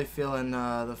weren't really feeling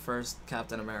the first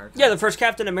Captain America. Yeah, the first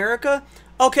Captain America.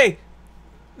 Okay,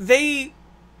 they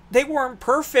weren't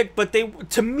perfect, but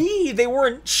to me they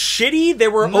weren't shitty. They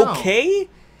were okay.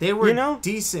 They were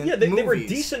decent. Yeah, they were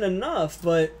decent enough.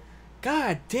 But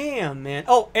god damn, man.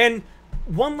 Oh, and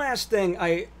one last thing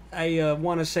I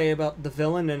want to say about the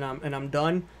villain, and I'm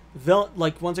done.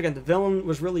 Once again, the villain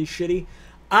was really shitty.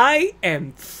 I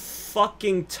am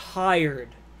fucking tired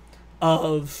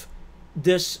of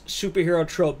this superhero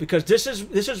trope because this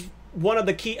is one of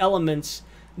the key elements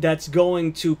that's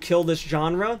going to kill this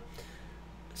genre.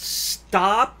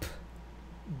 Stop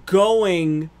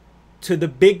going to the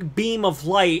big beam of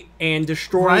light and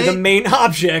destroying the main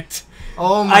object.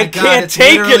 Oh my god! I can't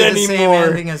take it anymore. The same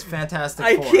ending as Fantastic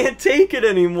Four. I can't take it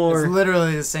anymore. It's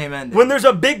literally the same ending. When there's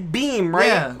a big beam, right?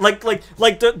 Yeah. Like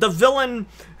the villain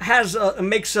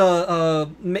makes a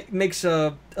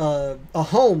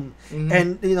home,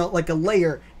 and like a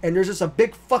layer, and there's just a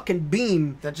big fucking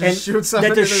beam that just shoots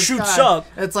up.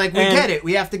 It's like we get it.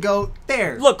 We have to go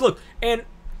there. Look, and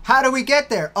how do we get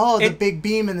there? Oh, the big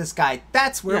beam in the sky.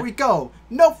 That's where we go.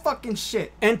 No fucking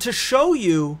shit. And to show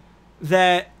you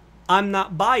that I'm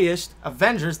not biased,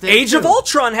 Avengers did Age of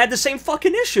Ultron had the same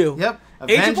fucking issue. Yep.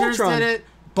 Avengers did it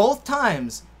both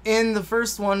times. In the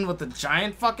first one with the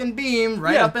giant fucking beam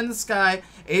up in the sky,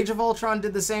 Age of Ultron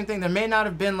did the same thing. There may not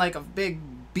have been like a big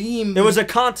beam. It was a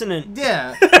continent.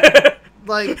 Yeah.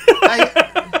 Like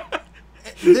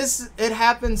it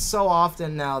happens so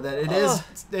often now that it's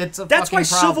a that's fucking why problem.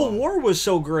 Civil War was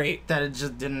so great. That it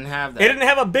just didn't have that. It didn't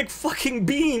have a big fucking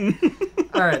beam.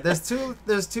 Alright, there's two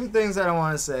things that I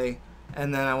want to say,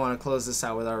 and then I want to close this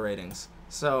out with our ratings.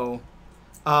 So,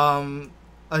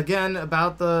 again,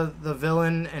 about the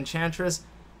villain Enchantress,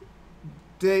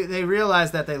 they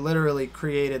realized that they literally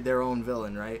created their own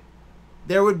villain, right?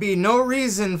 There would be no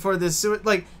reason for this.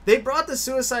 They brought the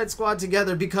Suicide Squad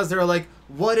together because they were like,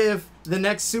 what if the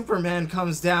next Superman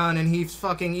comes down and he's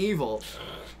fucking evil?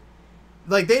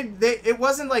 Like, it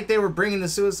wasn't like they were bringing the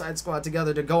Suicide Squad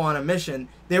together to go on a mission.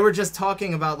 They were just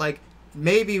talking about, like,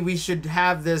 maybe we should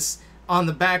have this on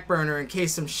the back burner in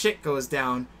case some shit goes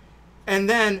down. And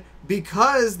then,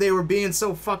 because they were being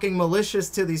so fucking malicious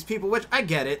to these people, which I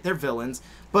get it, they're villains,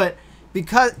 but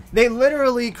because they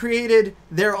literally created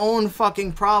their own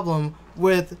fucking problem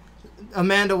with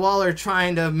Amanda Waller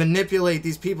trying to manipulate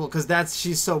these people because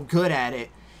she's so good at it.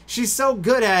 She's so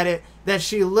good at it that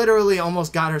she literally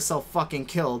almost got herself fucking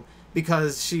killed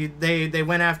because they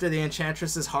went after the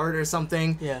Enchantress's heart or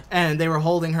something, and they were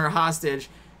holding her hostage.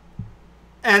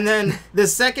 And then the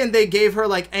second they gave her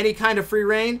like any kind of free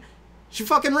reign, she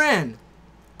fucking ran.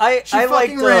 She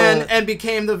fucking ran and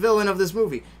became the villain of this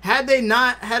movie. Had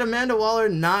Amanda Waller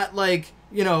not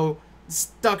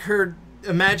stuck her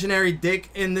imaginary dick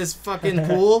in this fucking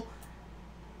pool,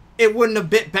 it wouldn't have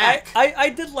bit back. I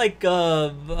did like,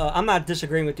 I'm not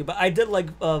disagreeing with you, but I did like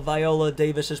Viola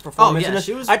Davis's performance. Oh,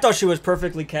 yeah, I thought she was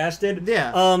perfectly casted.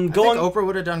 Yeah. I think Oprah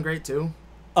would have done great too.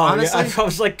 Oh, honestly. yeah, I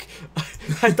was like,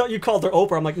 I thought you called her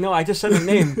Oprah. I'm like, no, I just said her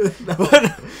name. But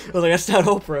I was like, that's not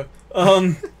Oprah.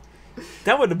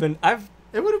 That would have been,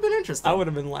 it would have been interesting. I would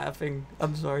have been laughing.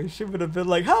 I'm sorry. She would have been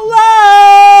like,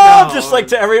 hello! No. Just like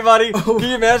to everybody. Can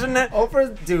you imagine that?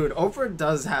 Oprah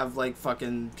does have like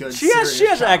fucking good She has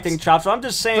chops. acting chops. So I'm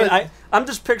just saying, I'm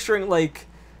just picturing like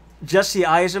Jesse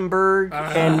Eisenberg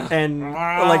and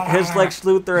like his Lex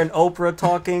Luthor and Oprah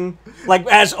talking like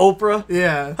as Oprah.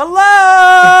 Yeah.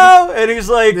 Hello! And he's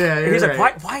like,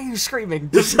 right. why are you screaming?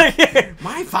 Just like,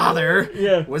 my father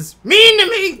was mean to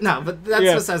me. No, but that's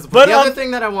besides the point. But the other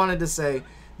thing that I wanted to say,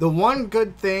 the one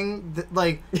good thing that,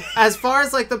 like, as far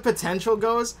as like the potential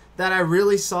goes, that I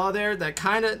really saw there, that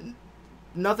kind of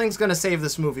nothing's gonna save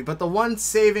this movie, but the one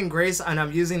saving grace, and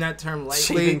I'm using that term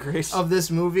lightly, of this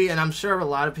movie, and I'm sure a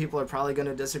lot of people are probably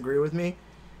gonna disagree with me.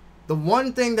 The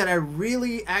one thing that I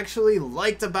really actually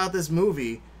liked about this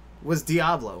movie was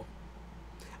Diablo.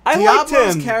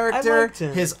 Diablo's character,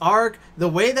 his arc, the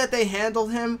way that they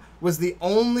handled him was the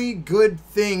only good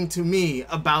thing to me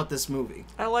about this movie.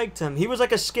 I liked him. He was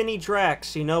like a skinny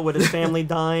Drax, with his family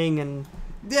dying and...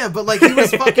 Yeah, but like he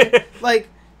was fucking... like,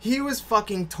 he was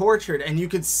fucking tortured, and you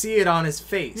could see it on his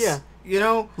face. Yeah.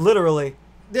 Literally.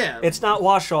 Yeah. It's not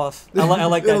wash off. I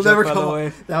like that joke, by the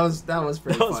way. That was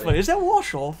pretty funny. Is that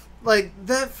wash off? Like,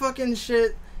 that fucking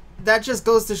shit, that just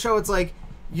goes to show it's like,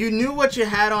 you knew what you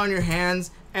had on your hands,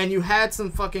 and you had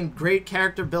some fucking great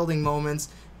character building moments,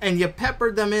 and you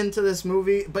peppered them into this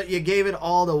movie, but you gave it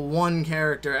all to one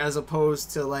character as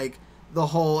opposed to, like, the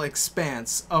whole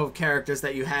expanse of characters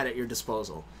that you had at your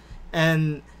disposal.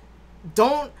 And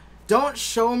don't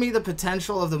show me the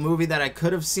potential of the movie that I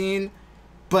could have seen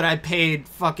but I paid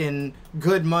fucking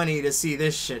good money to see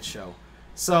this shit show.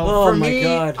 So Oh for my me,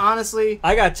 God. honestly,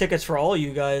 I got tickets for all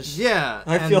you guys. yeah,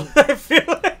 I feel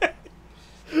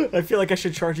like I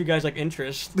should charge you guys like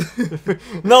interest.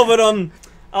 No, but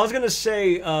I was gonna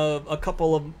say a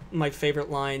couple of my favorite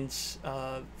lines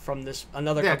from this.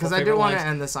 Another yeah, couple because of I favorite do want lines. to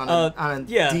end this on a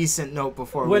yeah. decent note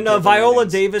before When we give the Viola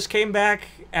ratings. Davis came back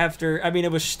after, I mean,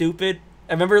 it was stupid.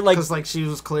 I remember like Because like she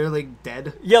was clearly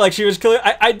dead. yeah, like she was clear.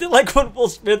 I did like when Will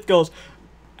Smith goes,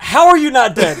 "How are you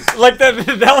not dead?" Like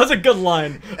that was a good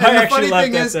line. And I the actually funny laughed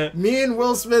thing at is, that. me and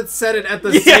Will Smith said it at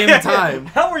the same time.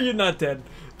 How are you not dead?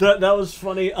 That was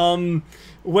funny.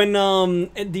 When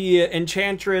the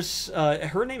Enchantress,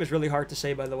 her name is really hard to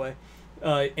say, by the way.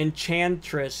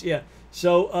 Enchantress, yeah.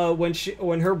 So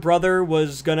when her brother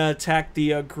was gonna attack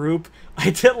the group, I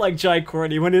did like Jai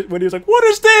Courtney when he was like, "What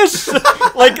is this?"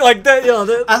 like that, you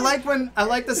know. I like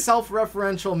the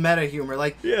self-referential meta humor.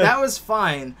 Like that was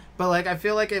fine, but like I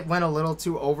feel like it went a little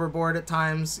too overboard at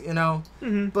times, you know.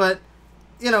 Mm-hmm. But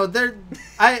you know,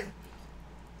 I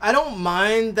don't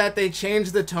mind that they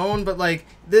changed the tone, but like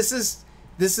this is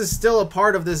still a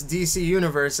part of this DC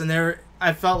universe, and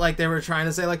I felt like they were trying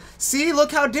to say like, see,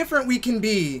 look how different we can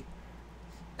be,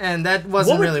 and that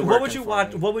wasn't really working. What would you for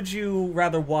watch? me. What would you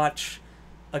rather watch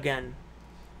again?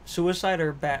 Suicide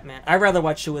or Batman? I'd rather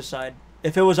watch Suicide.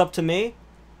 If it was up to me,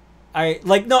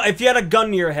 if you had a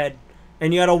gun to your head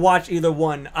and you had to watch either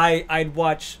one, I'd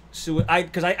watch Suicide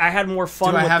because I had more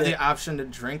fun Do I with have it. the option to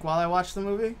drink while I watch the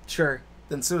movie? Sure.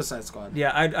 Then Suicide Squad.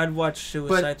 Yeah, I'd watch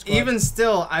Suicide But Squad. even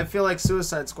still, I feel like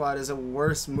Suicide Squad is a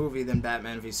worse movie than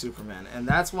Batman v Superman, and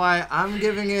that's why I'm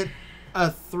giving it a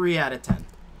 3 out of 10.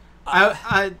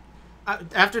 I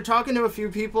after talking to a few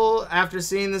people after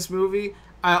seeing this movie,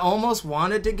 I almost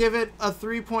wanted to give it a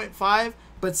 3.5,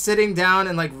 but sitting down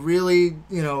and like really,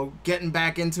 you know, getting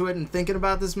back into it and thinking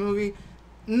about this movie,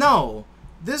 no.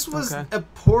 This was a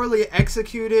poorly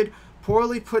executed,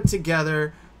 poorly put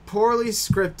together, poorly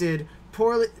scripted,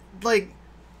 poorly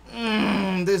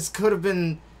this could have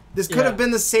been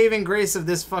the saving grace of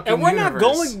this fucking and we're universe. not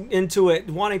going into it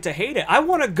wanting to hate it. I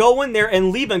want to go in there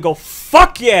and leave and go,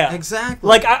 fuck yeah. Exactly.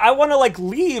 Like I want to like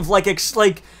leave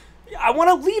I want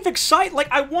to leave excited.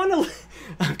 Like I want to.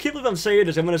 I can't believe I'm saying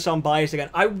this. I'm going to sound biased again.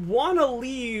 I want to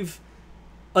leave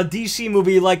a DC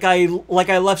movie like I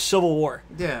left Civil War.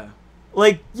 Yeah.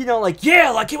 Like, you know, like,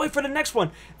 yeah, I can't wait for the next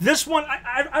one. This one,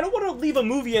 I don't want to leave a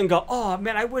movie and go, oh,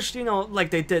 man, I wish, you know,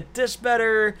 like, they did this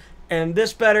better and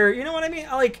this better. You know what I mean?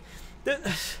 Like,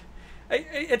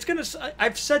 it's going to...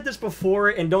 I've said this before,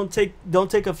 and don't take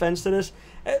offense to this.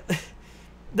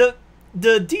 The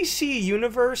DC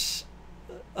universe,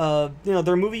 you know,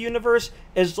 their movie universe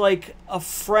is like a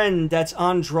friend that's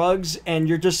on drugs, and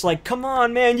you're just like, come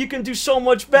on, man, you can do so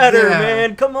much better,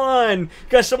 man. Come on, you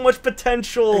got so much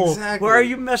potential. Exactly. Why are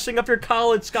you messing up your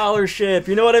college scholarship?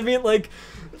 You know what I mean? Like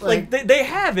they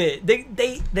have it.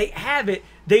 They have it.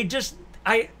 They just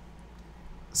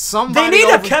Somebody they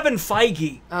need a Kevin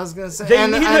Feige. I was gonna say, They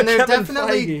and need a they're Kevin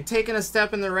definitely Feige. taking a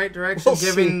step in the right direction, We'll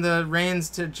giving see. the reins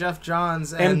to Jeff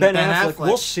Johns And Ben Affleck.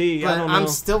 We'll see. But I don't I'm know.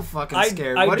 still fucking I-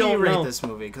 scared. I What do you don't rate know. this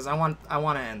movie? Because I want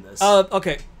to end this.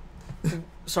 Okay.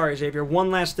 Sorry, Xavier.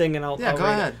 One last thing, and I'll yeah, I'll go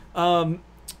rate ahead.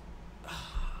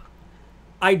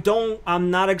 it.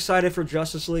 I'm not excited for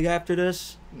Justice League after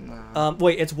this. No.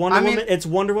 Wait, it's Wonder Woman. It's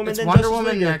Wonder Woman. It's then Wonder Justice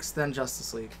Woman League, or- next, then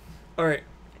Justice League. All right.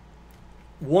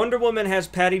 Wonder Woman has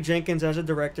Patty Jenkins as a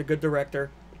director, good director.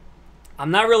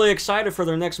 I'm not really excited for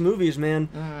their next movies, man.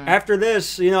 After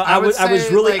this, you know, I was say,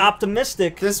 really like,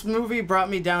 optimistic. This movie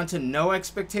brought me down to no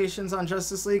expectations on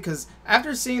Justice League because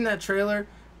after seeing that trailer,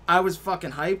 I was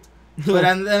fucking hyped. But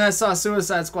and then I saw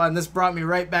Suicide Squad, and this brought me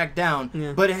right back down.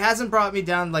 Yeah. But it hasn't brought me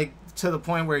down like to the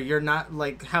point where you're not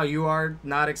like how you are,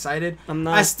 not excited. I'm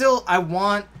not.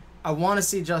 I want to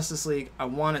see Justice League. I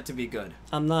want it to be good.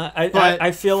 I'm not. But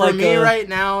I feel for like me right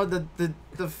now,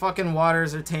 the fucking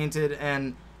waters are tainted,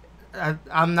 and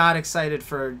I'm not excited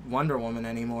for Wonder Woman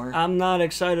anymore. I'm not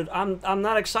excited. I'm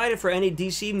not excited for any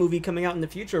DC movie coming out in the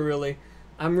future. Really,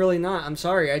 I'm really not. I'm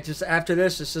sorry. I just after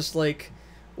this, it's just like,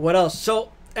 what else?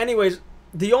 So, anyways,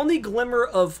 the only glimmer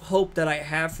of hope that I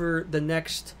have for the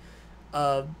next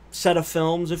set of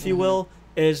films, if you will,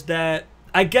 is that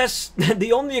I guess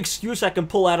the only excuse I can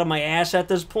pull out of my ass at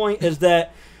this point is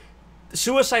that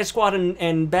Suicide Squad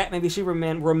and Batman v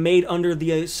Superman were made under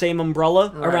the same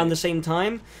umbrella around the same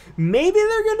time. Maybe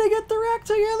they're gonna get their act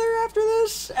together after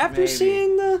this, after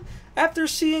seeing their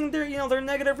their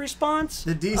negative response.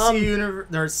 The DC universe,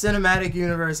 their cinematic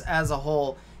universe as a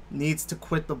whole, needs to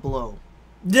quit the blow.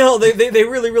 No, they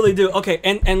really do. Okay,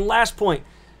 and last point.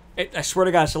 I swear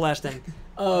to God, it's the last thing.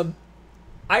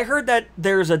 I heard that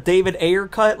there's a David Ayer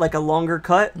cut, like a longer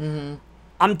cut. Mm-hmm.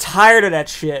 I'm tired of that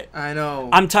shit. I know.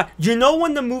 I'm tired. You know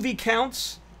when the movie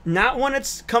counts? Not when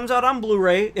it comes out on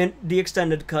Blu-ray and the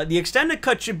extended cut. The extended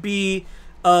cut should be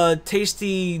a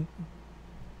tasty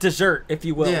dessert, if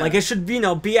you will. Yeah. Like it should,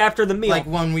 be after the meal. Like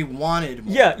when we wanted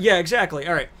more. Yeah, exactly.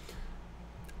 All right.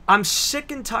 I'm sick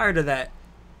and tired of that.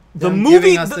 The Them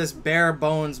movie, giving us this bare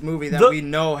bones movie that we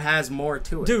know has more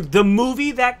to it. dude. The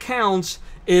movie that counts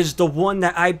is the one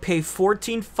that I pay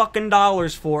 $14 fucking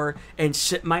for and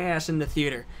sit my ass in the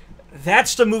theater.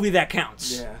 That's the movie that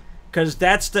counts. Yeah. Because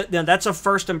that's a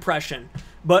first impression.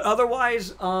 But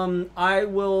otherwise, I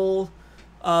will.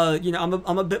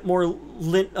 I'm a bit more.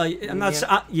 I'm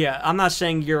not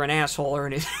saying you're an asshole or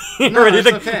anything. No, or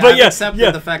anything. it's okay. But I've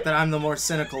accepted the fact that I'm the more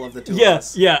cynical of the two of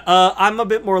us. Yeah. I'm a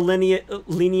bit more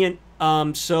lenient.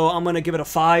 So I'm gonna give it a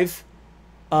 5.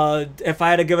 If I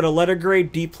had to give it a letter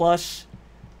grade, D+.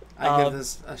 I give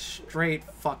this a straight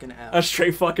fucking F. A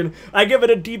straight fucking. I give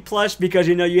it a D+ because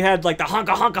you had like the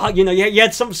honka. You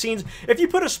had some scenes. If you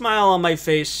put a smile on my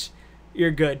face,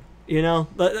 you're good.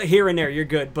 Here and there, you're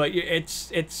good. But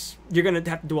you're gonna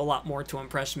have to do a lot more to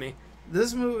impress me.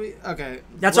 This movie, okay.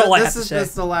 That's all I have to say. This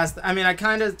is the last. I mean, I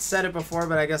kind of said it before,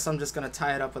 but I guess I'm just gonna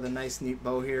tie it up with a nice, neat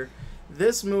bow here.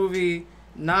 This movie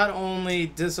not only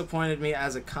disappointed me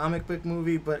as a comic book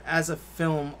movie, but as a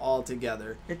film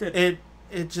altogether. It did.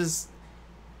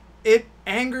 It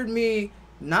angered me,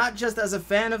 not just as a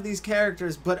fan of these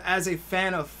characters, but as a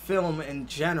fan of film in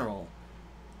general.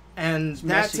 And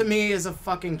that to me is a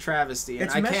fucking travesty. And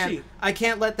It's messy. I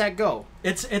can't let that go.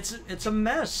 It's a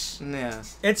mess. Yeah.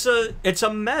 It's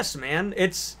a mess, man.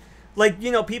 It's like,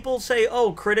 people say,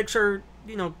 "Oh, critics are,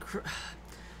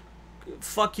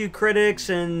 fuck you critics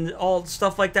and all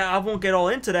stuff like that." I won't get all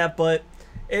into that, but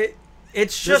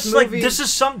it's just like this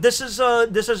is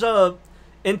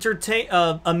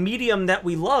a medium that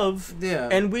we love. Yeah.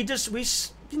 And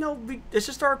it's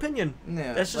just our opinion.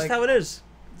 Yeah. That's just how it is.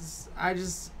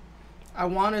 I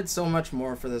wanted so much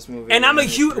more for this movie. And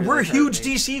we're really huge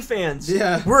DC fans.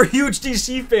 Yeah. We're huge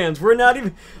DC fans. We're not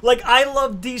even, I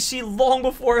loved DC long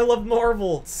before I loved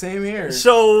Marvel. Same here.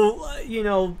 So,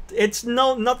 it's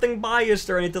nothing biased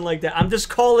or anything like that. I'm just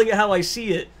calling it how I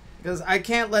see it. Because I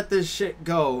can't let this shit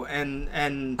go and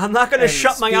I'm not going to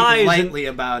shut my eyes lightly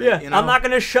about it. I'm not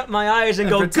going to shut my eyes and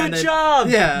go, "Good job."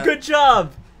 Yeah. Good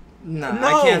job. No,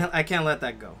 No. I can't let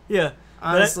that go. Yeah.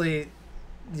 Honestly,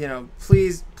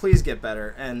 please get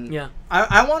better. And Yeah.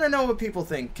 I want to know what people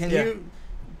think.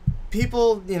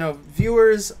 People,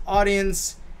 viewers,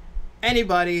 audience,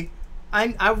 anybody,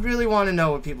 I really want to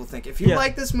know what people think. If you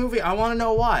like this movie, I want to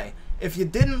know why. If you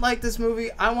didn't like this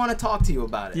movie, I want to talk to you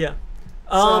about it. Yeah.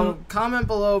 So comment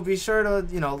below. Be sure to,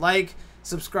 like,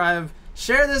 subscribe,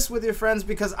 share this with your friends,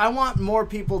 because I want more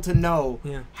people to know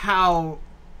how,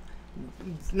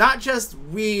 not just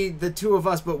we, the two of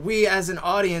us, but we as an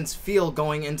audience feel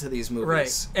going into these movies.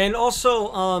 Right. And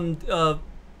also, do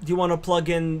you want to plug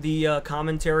in the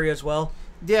commentary as well?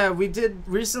 Yeah,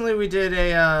 recently we did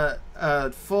a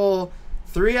full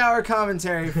 3-hour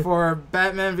commentary for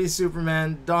Batman v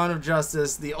Superman: Dawn of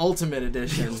Justice, the Ultimate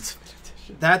Edition.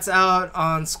 That's out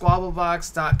on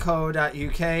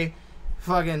squabblebox.co.uk.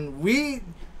 Fucking, we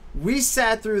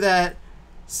sat through that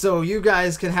so you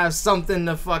guys can have something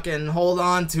to fucking hold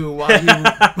on to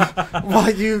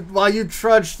while you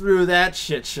trudge through that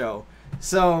shit show.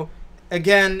 So,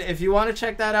 again, if you want to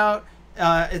check that out,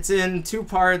 it's in 2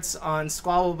 parts on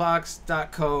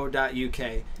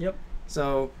squabblebox.co.uk. Yep.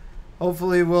 So,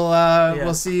 hopefully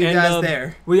we'll see you guys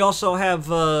there. We also have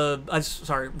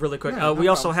sorry, really quick. We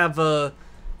also have our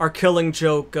Killing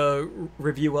Joke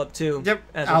review up too. Yep.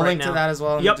 I'll link to that as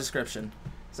well in the description.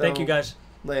 So, thank you guys.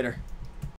 Later.